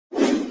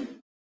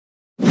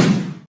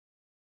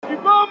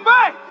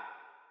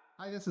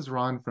Hi, this is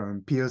Ron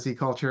from POC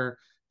Culture.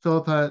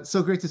 Phillipa,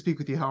 so great to speak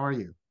with you. How are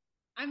you?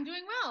 I'm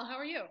doing well. How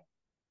are you?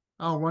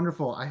 Oh,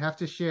 wonderful. I have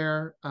to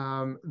share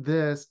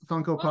this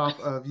Funko Oh, Pop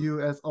of you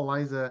as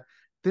Eliza.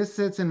 This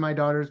sits in my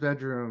daughter's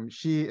bedroom.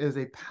 She is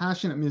a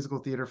passionate musical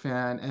theater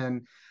fan,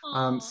 and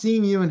aw.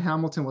 seeing you in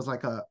Hamilton was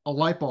like a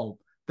light bulb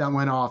that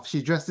went off.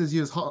 She dressed as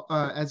you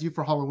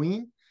for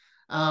Halloween.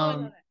 Oh, I love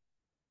Um, it.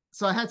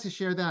 so I had to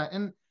share that.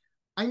 And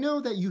I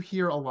know that you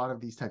hear a lot of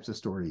these types of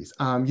stories.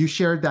 You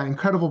shared that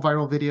incredible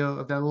viral video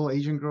of that little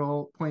Asian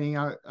girl pointing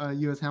out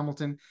you as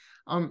Hamilton.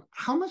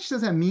 How much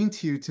does that mean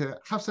to you to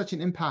have such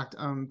an impact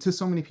to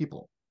so many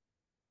people?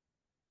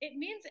 It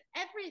means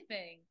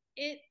everything.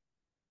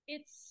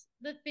 It's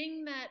the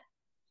thing that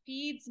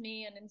feeds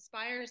me and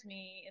inspires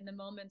me in the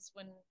moments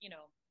when,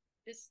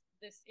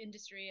 this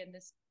industry and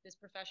this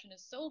profession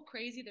is so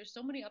crazy. There's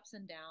so many ups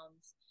and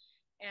downs.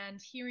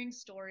 And hearing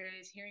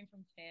stories, hearing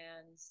from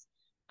fans,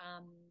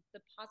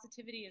 the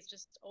positivity is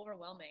just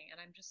overwhelming, and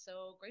I'm just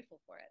so grateful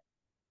for it.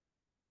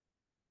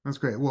 That's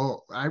great.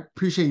 Well, I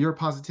appreciate your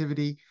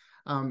positivity.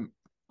 Um,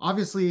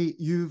 Obviously,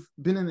 you've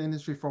been in the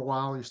industry for a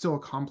while. You're still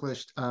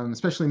accomplished,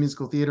 especially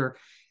musical theater.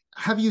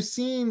 Have you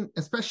seen,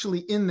 especially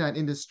in that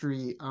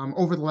industry,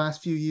 over the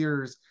last few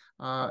years,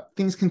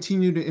 things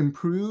continue to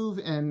improve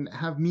and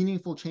have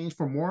meaningful change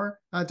for more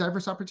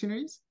diverse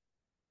opportunities?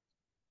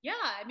 Yeah,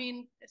 I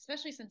mean,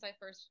 especially since I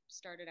first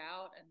started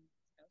out, and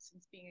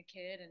since being a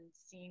kid and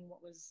seeing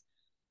what was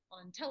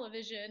on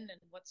television and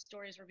what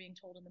stories were being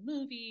told in the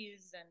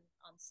movies and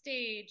on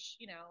stage,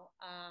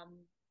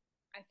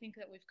 I think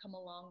that we've come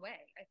a long way.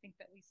 I think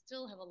that we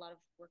still have a lot of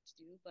work to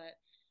do, but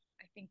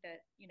I think that,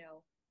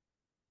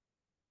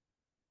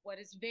 what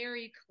is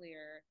very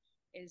clear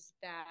is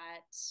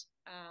that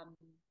um,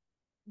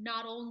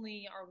 not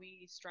only are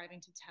we striving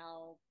to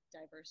tell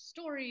diverse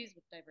stories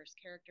with diverse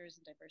characters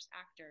and diverse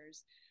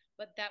actors,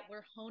 but that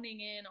we're honing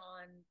in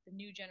on the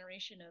new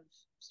generation of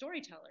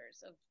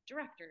storytellers, of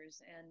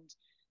directors and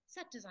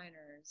set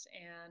designers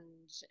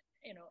and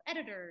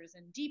editors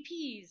and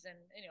DPs and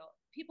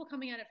people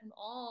coming at it from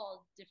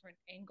all different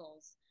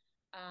angles.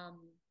 Um,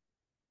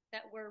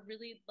 that we're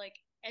really like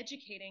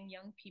educating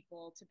young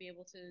people to be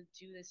able to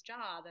do this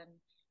job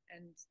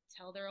and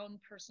tell their own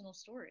personal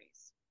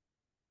stories.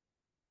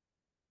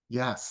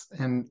 Yes,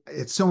 and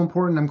it's so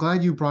important. I'm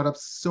glad you brought up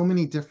so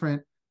many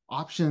different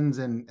options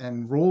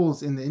and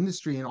roles in the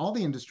industry and all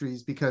the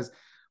industries because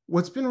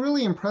what's been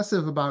really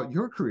impressive about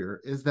your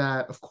career is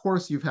that of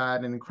course you've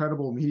had an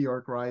incredible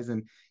meteoric rise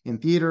in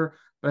theater,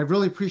 but I've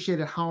really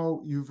appreciated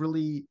how you've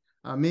really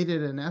made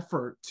it an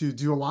effort to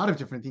do a lot of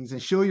different things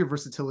and show your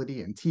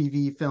versatility in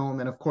TV, film,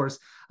 and of course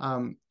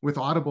with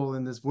Audible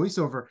and this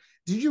voiceover.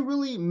 Did you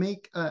really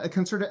make a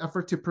concerted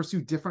effort to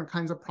pursue different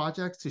kinds of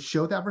projects to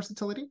show that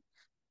versatility?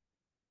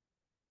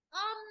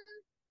 Um,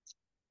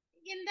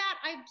 in that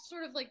I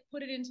sort of like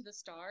put it into the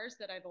stars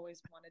that I've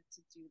always wanted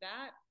to do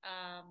that.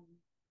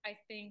 I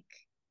think,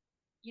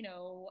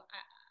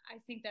 I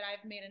think that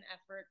I've made an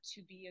effort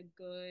to be a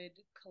good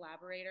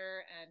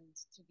collaborator and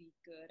to be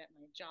good at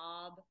my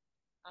job.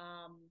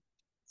 Um,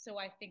 so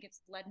I think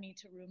it's led me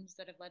to rooms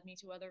that have led me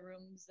to other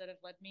rooms that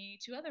have led me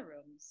to other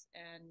rooms.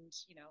 And,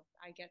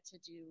 I get to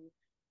do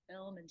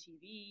film and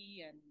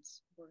TV and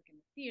work in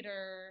the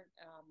theater.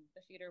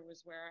 The theater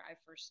was where I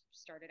first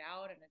started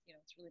out, and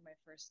it's really my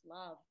first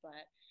love.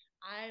 But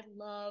I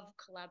love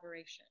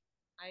collaboration.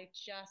 I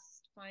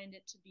just find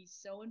it to be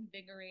so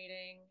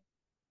invigorating.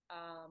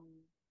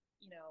 Um,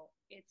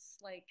 it's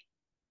like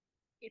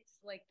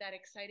that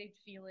exciting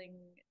feeling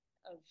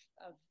of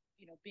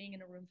being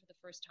in a room for the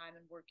first time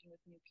and working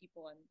with new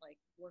people and like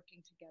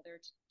working together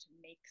to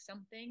make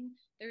something.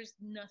 There's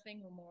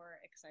nothing more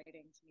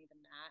exciting to me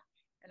than that,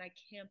 and I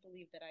can't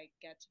believe that I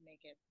get to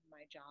make it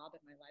my job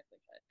and my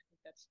livelihood. I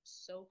think that's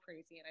so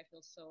crazy, and I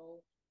feel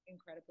so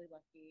incredibly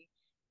lucky.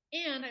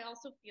 And I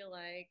also feel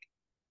like,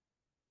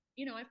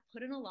 I've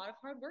put in a lot of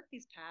hard work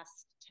these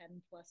past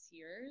 10 plus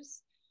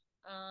years.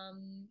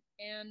 And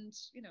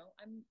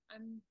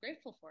I'm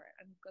grateful for it.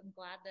 I'm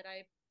glad that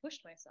I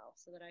pushed myself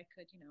so that I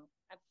could,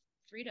 have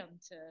freedom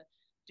to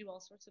do all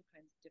sorts of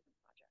kinds of different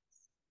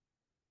projects.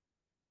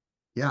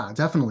 Yeah,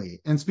 definitely.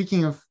 And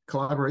speaking of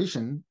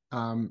collaboration,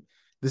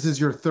 this is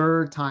your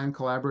third time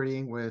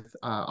collaborating with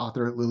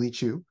author Lilly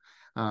Chu.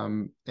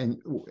 And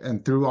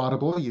through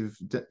Audible, you've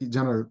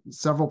done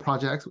several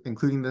projects,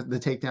 including the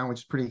Takedown,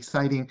 which is pretty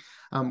exciting.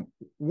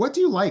 What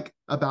do you like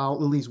about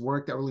Lily's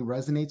work that really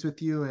resonates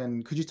with you?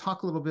 And could you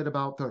talk a little bit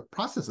about the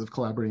process of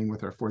collaborating with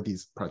her for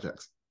these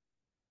projects?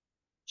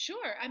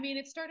 Sure. I mean,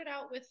 it started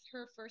out with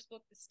her first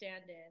book, The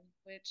Stand In,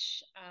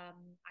 which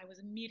I was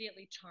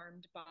immediately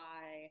charmed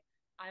by.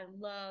 I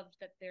loved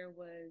that there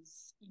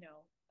was,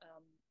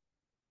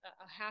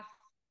 a half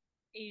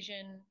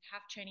Asian,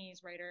 half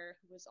Chinese writer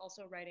who was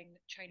also writing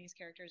Chinese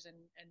characters and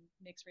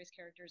mixed race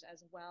characters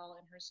as well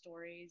in her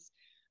stories.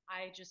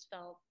 I just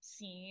felt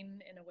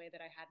seen in a way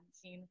that I hadn't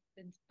seen,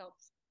 been felt,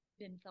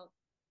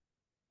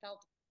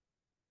 felt,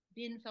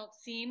 been felt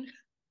seen.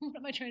 What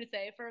am I trying to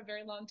say? For a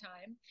very long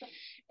time.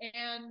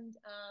 And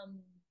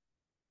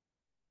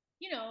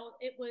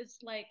it was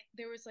like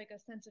there was like a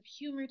sense of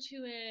humor to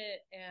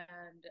it,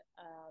 and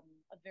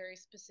a very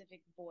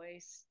specific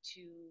voice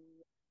to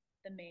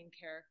the main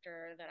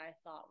character that I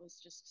thought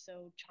was just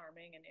so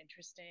charming and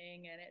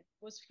interesting, and it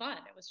was fun.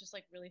 It was just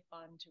like really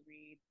fun to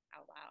read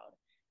out loud.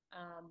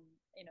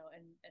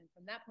 And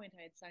from that point,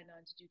 I had signed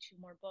on to do two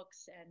more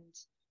books, and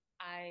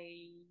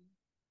I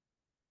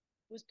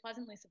was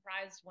pleasantly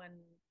surprised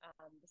when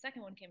the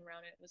second one came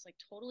around. It was like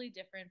totally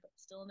different, but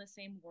still in the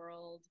same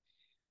world.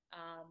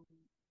 Um,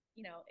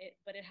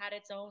 but it had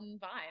its own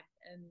vibe,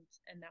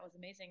 and that was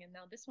amazing. And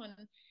now this one,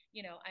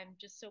 I'm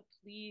just so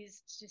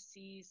pleased to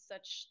see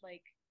such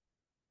like,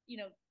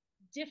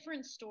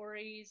 different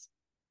stories,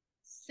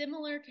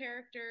 similar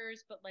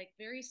characters, but like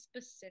very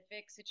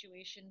specific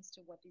situations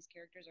to what these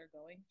characters are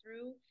going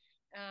through.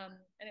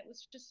 And it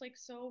was just like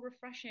so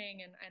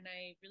refreshing, and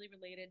I really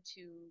related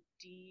to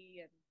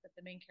Dee and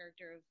the main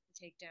character of The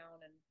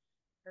Takedown and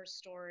her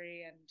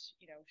story. And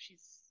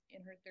she's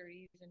in her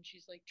 30s, and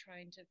she's like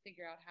trying to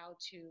figure out how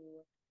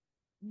to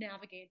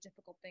navigate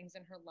difficult things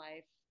in her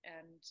life,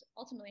 and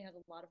ultimately has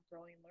a lot of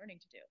growing and learning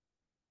to do.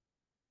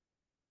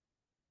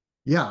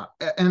 Yeah,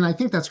 and I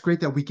think that's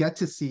great that we get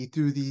to see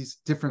through these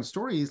different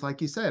stories,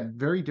 like you said,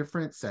 very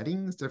different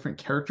settings, different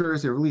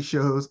characters. It really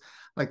shows,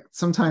 like,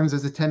 sometimes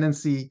there's a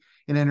tendency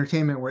in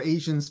entertainment where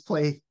Asians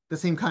play the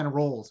same kind of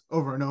roles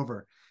over and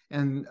over.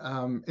 And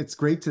it's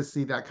great to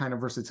see that kind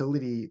of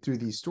versatility through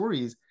these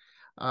stories.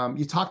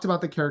 You talked about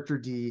the character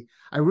Dee.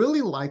 I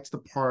really liked the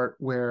part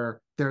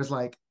where there's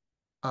like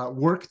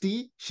work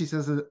Dee. She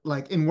says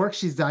like in work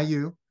she's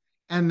Dayu,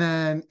 and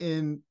then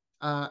in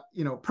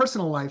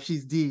personal life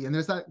she's Dee. And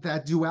there's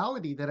that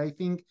duality that I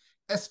think,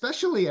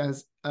 especially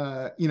as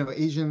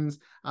Asians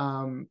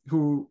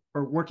who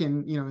are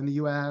working in the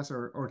US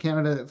or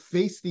Canada,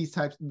 face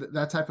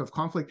that type of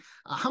conflict.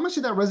 How much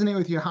did that resonate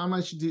with you? How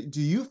much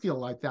do you feel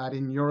like that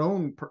in your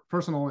own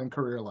personal and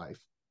career life?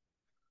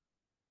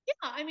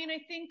 Yeah, I mean, I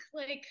think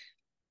like,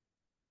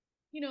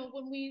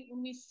 when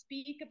we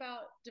speak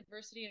about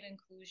diversity and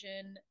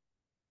inclusion,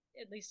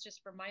 at least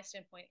just from my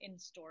standpoint in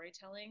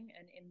storytelling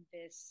and in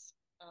this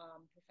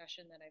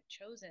profession that I've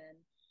chosen,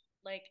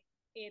 like,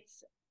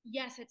 it's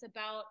yes, it's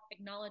about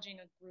acknowledging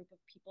a group of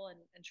people,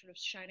 and sort of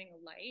shining a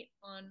light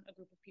on a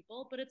group of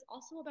people, but it's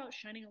also about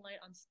shining a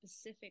light on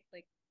specific,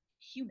 like,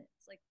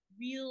 humans, like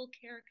real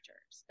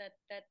characters, that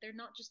they're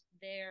not just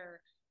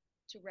there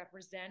to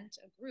represent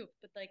a group,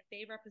 but like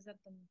they represent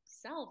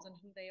themselves and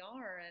who they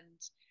are.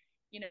 And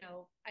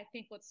I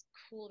think what's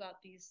cool about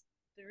these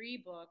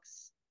three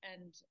books,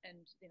 and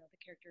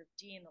the character of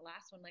Dee in the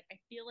last one, like I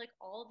feel like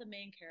all the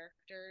main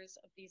characters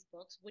of these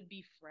books would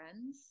be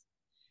friends,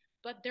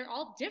 but they're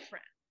all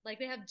different. Like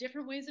they have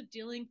different ways of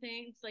dealing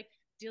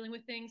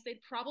with things.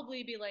 They'd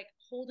probably be like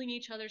holding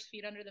each other's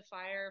feet under the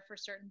fire for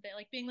certain things,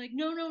 like being like,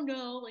 no, no,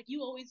 no, like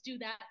you always do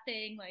that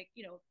thing, like,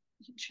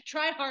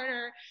 try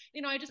harder.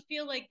 I just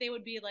feel like they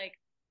would be like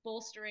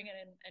bolstering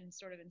and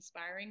sort of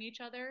inspiring each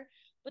other,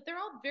 but they're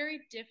all very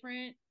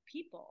different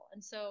people.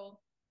 And so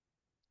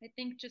I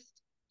think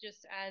just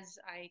as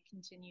I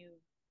continue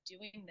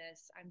doing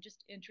this, I'm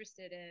just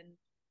interested in,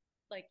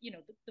 like,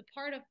 the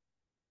part of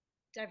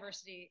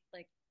diversity,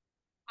 like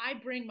I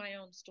bring my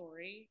own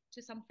story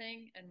to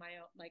something, and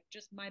my own, like,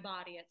 just my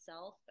body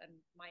itself and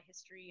my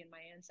history and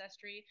my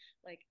ancestry,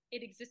 like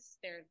it exists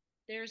there.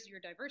 There's your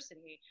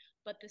diversity,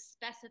 but the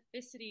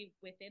specificity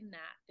within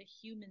that, the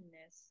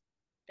humanness,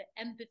 the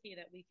empathy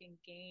that we can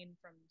gain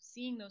from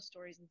seeing those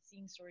stories and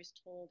seeing stories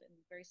told in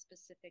very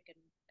specific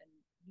and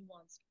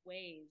nuanced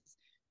ways,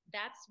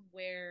 that's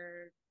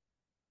where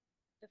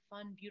the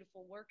fun,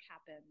 beautiful work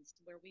happens,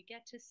 where we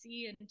get to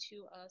see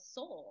into a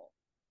soul,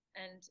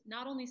 and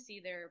not only see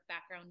their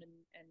background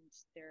and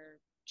their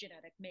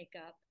genetic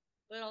makeup,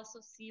 but also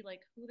see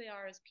like who they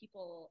are as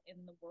people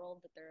in the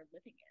world that they're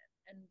living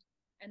in,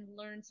 and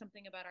learn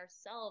something about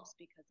ourselves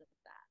because of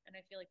that. And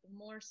I feel like the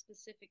more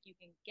specific you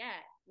can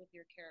get with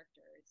your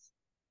characters,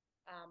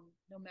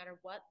 no matter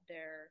what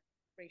their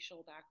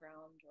racial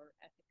background or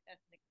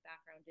ethnic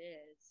background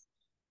is,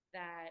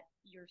 that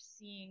you're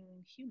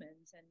seeing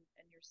humans, and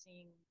you're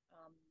seeing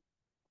a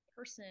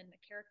person,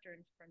 a character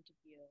in front of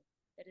you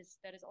that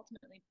is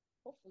ultimately,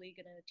 hopefully,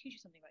 going to teach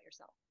you something about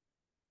yourself.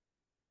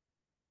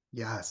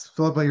 Yes,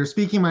 Philippa, you're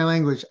speaking my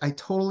language. I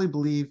totally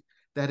believe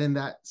that in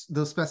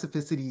those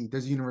specificity,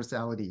 there's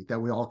universality that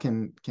we all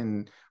can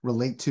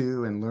relate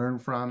to and learn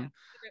Yeah, from. that's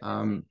a great way to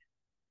say Um,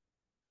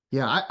 it.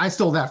 yeah, I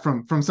stole that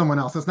from someone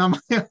else. It's not my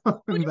Who'd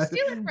own, you but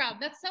steal it from?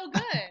 That's so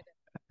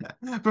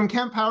good. from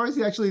Kent Powers.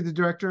 He's actually the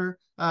director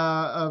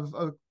of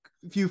a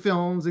few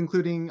films,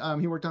 including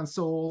he worked on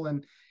Soul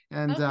and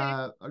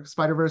Okay.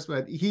 Spider-Verse.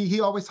 But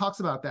he always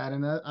talks about that,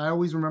 and I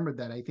always remembered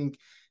that. I think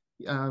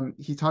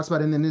he talks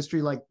about in the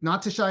industry, like,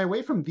 not to shy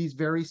away from these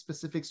very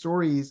specific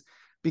stories,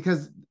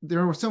 because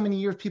there were so many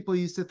years people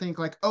used to think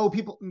like, oh,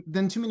 people,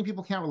 then too many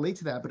people can't relate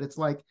to that. But it's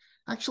like,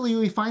 actually,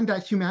 we find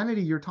that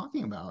humanity you're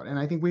talking about, and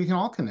I think we can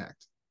all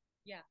connect.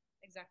 Yeah,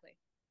 exactly.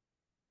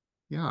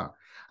 Yeah.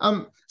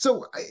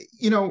 So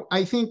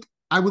I think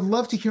I would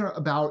love to hear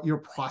about your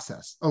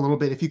process a little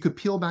bit. If you could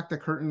peel back the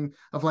curtain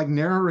of like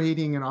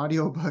narrating an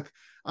audiobook,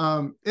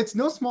 it's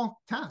no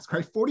small task,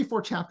 right?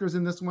 44 chapters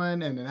in this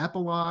one and an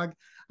epilogue.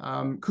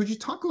 Could you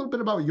talk a little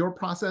bit about your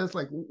process,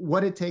 like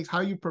what it takes,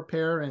 how you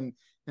prepare, and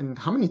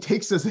how many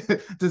takes does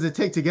it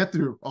take to get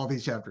through all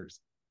these chapters?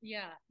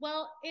 Yeah.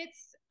 Well,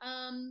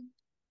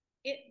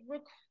 it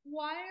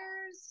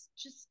requires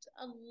just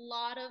a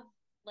lot of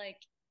like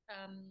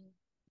um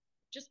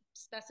just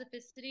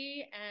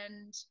specificity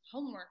and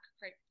homework,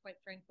 quite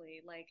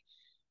frankly. Like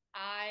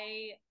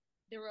I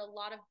there were a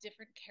lot of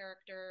different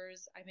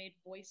characters. I made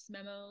voice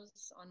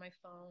memos on my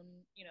phone,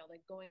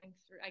 like going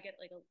through. I get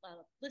like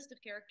a list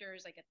of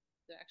characters. I get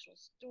the actual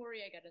story.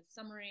 I get a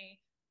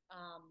summary,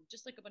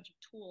 just like a bunch of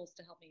tools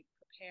to help me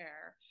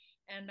prepare.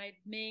 And I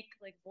make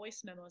like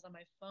voice memos on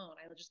my phone.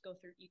 I will just go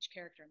through each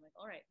character. I'm like,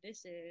 all right,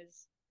 this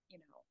is,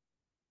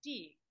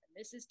 Dee, and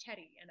this is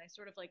Teddy. And I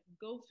sort of like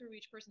go through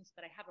each person so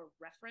that I have a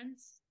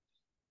reference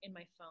in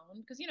my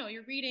phone, because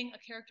you're reading, a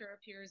character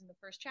appears in the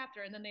first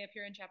chapter and then they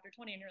appear in chapter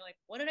 20 and you're like,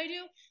 what did I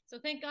do? So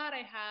thank God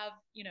I have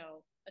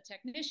a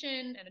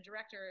technician and a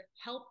director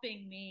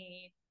helping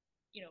me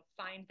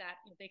find that,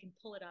 they can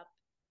pull it up.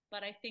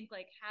 But I think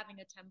like having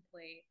a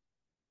template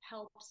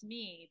helps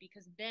me,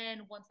 because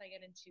then once I get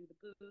into the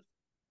booth,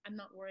 I'm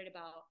not worried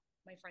about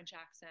my French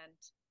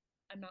accent.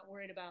 I'm not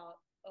worried about,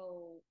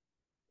 oh,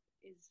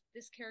 is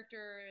this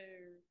character,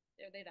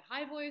 are they the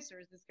high voice or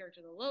is this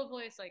character the low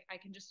voice? Like I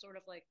can just sort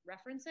of like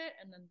reference it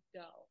and then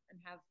go and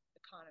have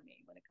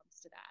economy when it comes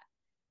to that.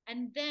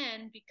 And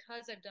then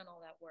because I've done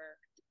all that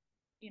work,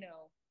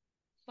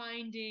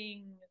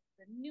 finding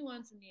the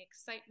nuance and the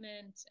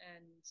excitement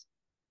and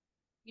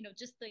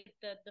just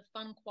the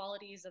fun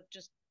qualities of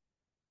just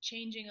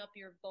changing up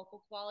your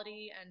vocal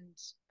quality and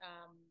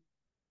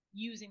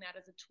using that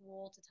as a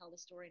tool to tell the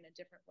story in a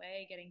different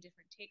way, getting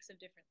different takes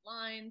of different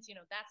lines,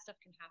 that stuff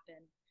can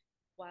happen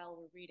while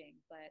we're reading.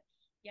 But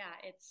yeah,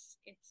 it's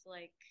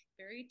like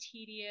very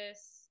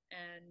tedious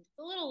and it's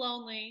a little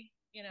lonely,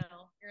 you're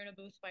in a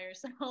booth by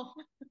yourself.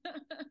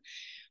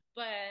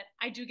 But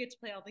I do get to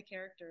play all the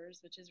characters,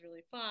 which is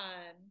really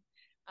fun.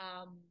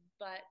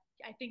 But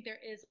I think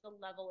there is a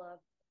level of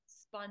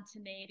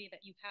spontaneity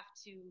that you have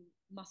to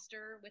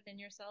muster within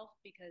yourself,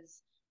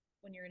 because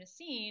when you're in a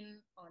scene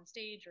on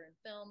stage or in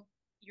film,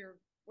 you're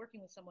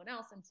working with someone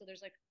else, and so there's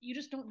like, you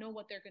just don't know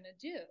what they're going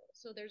to do.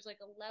 So there's like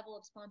a level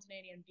of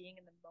spontaneity and being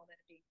in the moment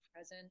and being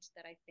present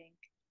that I think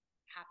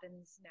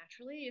happens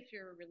naturally if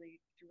you're really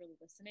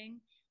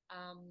listening.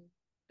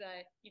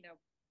 But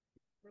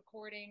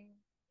recording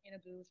in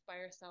a booth by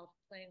yourself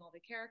playing all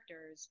the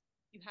characters,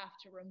 you have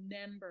to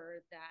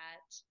remember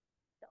that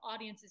the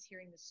audience is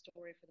hearing the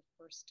story for the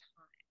first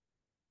time.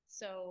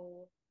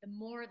 So the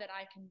more that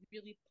I can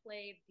really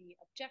play the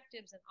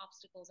objectives and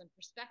obstacles and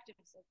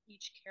perspectives of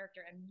each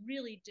character and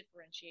really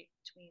differentiate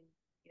between,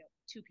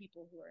 two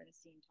people who are in a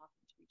scene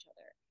talking to each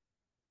other,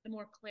 the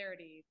more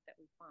clarity that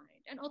we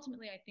find. And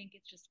ultimately, I think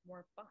it's just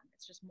more fun.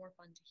 It's just more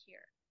fun to hear.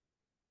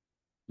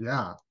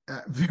 Yeah,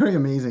 very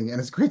amazing. And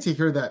it's great to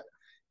hear that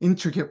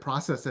intricate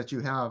process that you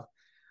have.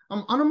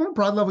 On a more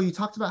broad level, you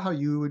talked about how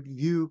you would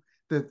view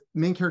the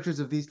main characters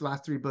of these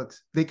last three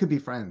books, they could be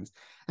friends.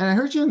 And I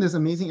heard you in this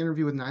amazing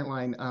interview with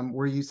Nightline,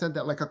 where you said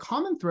that like a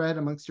common thread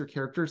amongst your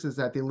characters is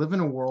that they live in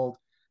a world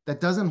that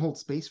doesn't hold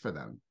space for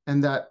them,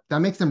 and that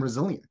makes them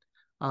resilient.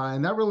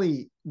 And that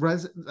really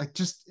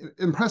just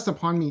impressed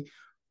upon me.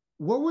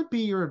 What would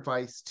be your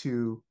advice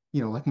to,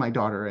 like my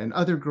daughter and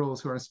other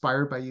girls who are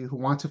inspired by you, who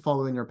want to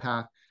follow in your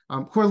path,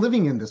 who are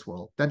living in this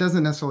world that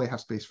doesn't necessarily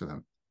have space for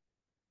them?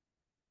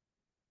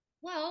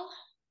 Well,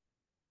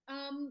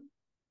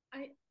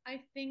 I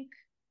think,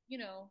 you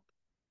know,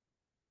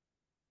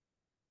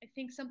 I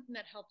think something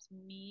that helped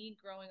me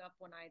growing up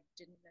when I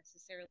didn't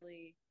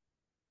necessarily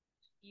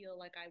feel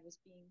like I was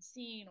being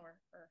seen or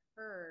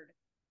heard,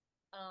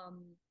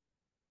 um,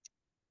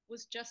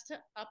 was just to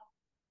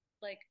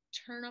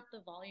turn up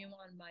the volume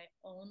on my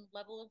own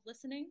level of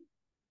listening.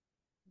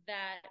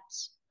 That,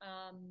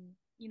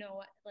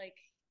 like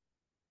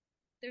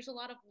there's a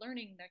lot of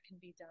learning that can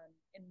be done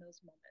in those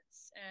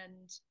moments,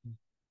 and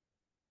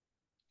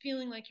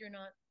feeling like you're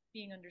not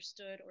being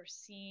understood or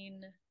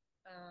seen.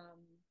 Um,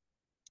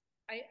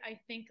 I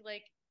think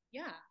like,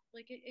 yeah,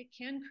 like it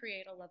can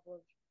create a level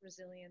of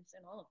resilience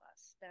in all of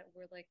us, that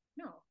we're like,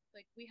 no,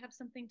 like we have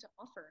something to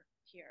offer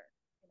here.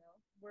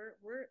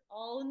 We're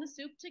all in the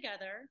soup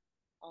together,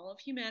 all of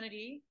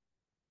humanity.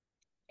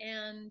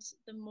 And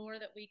the more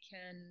that we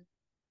can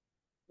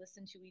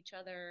listen to each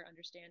other,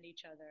 understand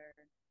each other,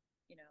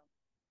 you know,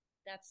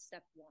 that's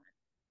step one.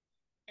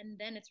 And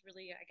then it's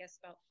really, I guess,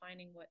 about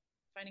finding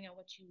out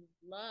what you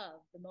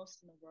love the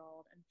most in the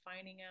world, and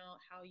finding out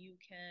how you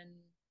can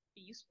be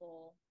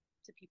useful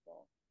to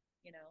people.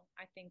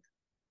 I think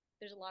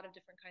there's a lot of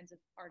different kinds of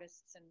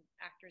artists and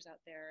actors out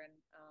there, and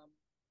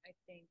I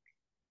think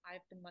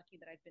I've been lucky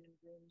that I've been in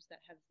rooms that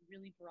have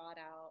really brought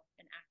out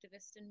an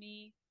activist in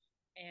me,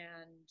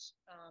 and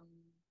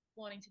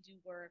wanting to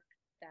do work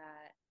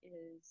that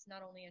is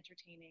not only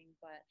entertaining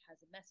but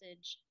has a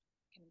message.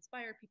 can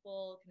inspire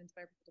people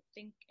to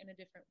think in a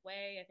different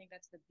way. I think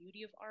that's the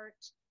beauty of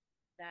art,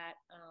 that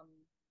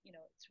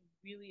it's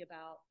really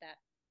about that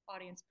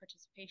audience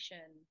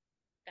participation,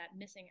 that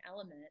missing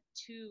element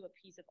to a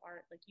piece of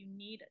art. Like you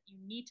need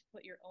to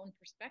put your own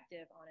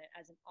perspective on it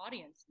as an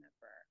audience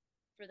member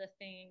for the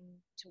thing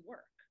to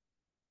work.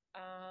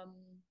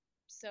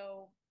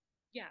 So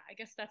yeah, I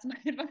guess that's my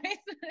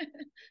advice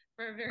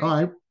for a Oh,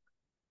 very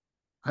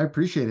I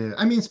appreciate it.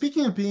 I mean,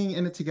 speaking of being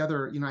in it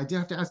together, I do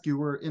have to ask you,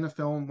 we're in a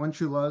film, One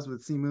True Loves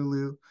with Simu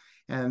Liu,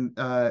 and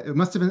it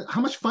must have been, how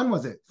much fun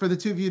was it for the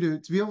two of you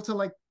to be able to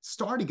like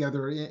star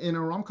together in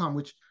a rom-com,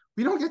 which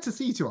we don't get to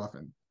see too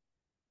often?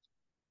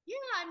 Yeah,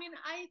 I mean,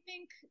 I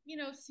think,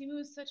 Simu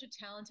is such a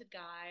talented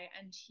guy,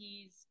 and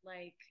he's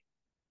like,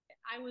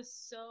 I was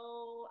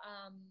so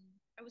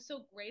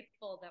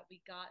grateful that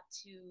we got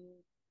to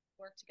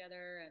work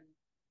together. And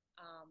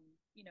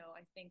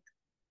I think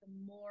the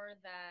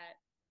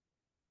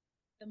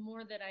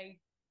more that I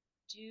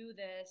do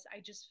this, I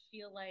just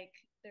feel like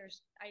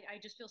I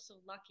just feel so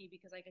lucky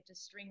because I get to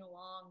string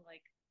along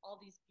like all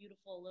these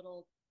beautiful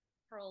little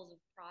pearls of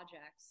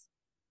projects,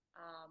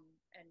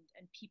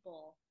 and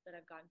people that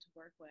I've gotten to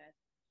work with,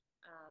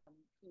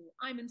 who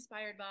I'm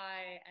inspired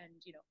by,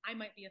 and I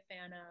might be a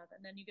fan of,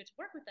 and then you get to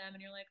work with them,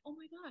 and you're like, oh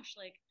my gosh,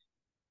 like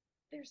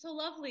they're so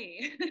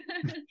lovely,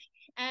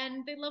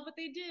 and they love what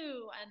they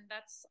do, and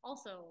that's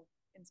also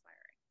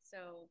inspiring.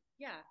 So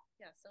yeah,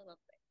 yeah, so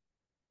lovely.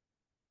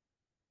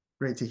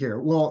 Great to hear.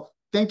 Well,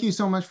 thank you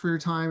so much for your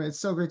time. It's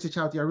so great to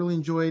chat with you. I really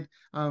enjoyed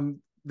the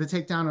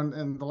takedown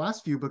and the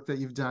last few book that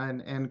you've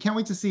done, and can't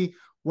wait to see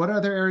what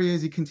other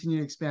areas you continue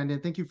to expand in.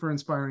 Thank you for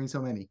inspiring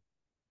so many.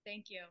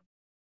 Thank you.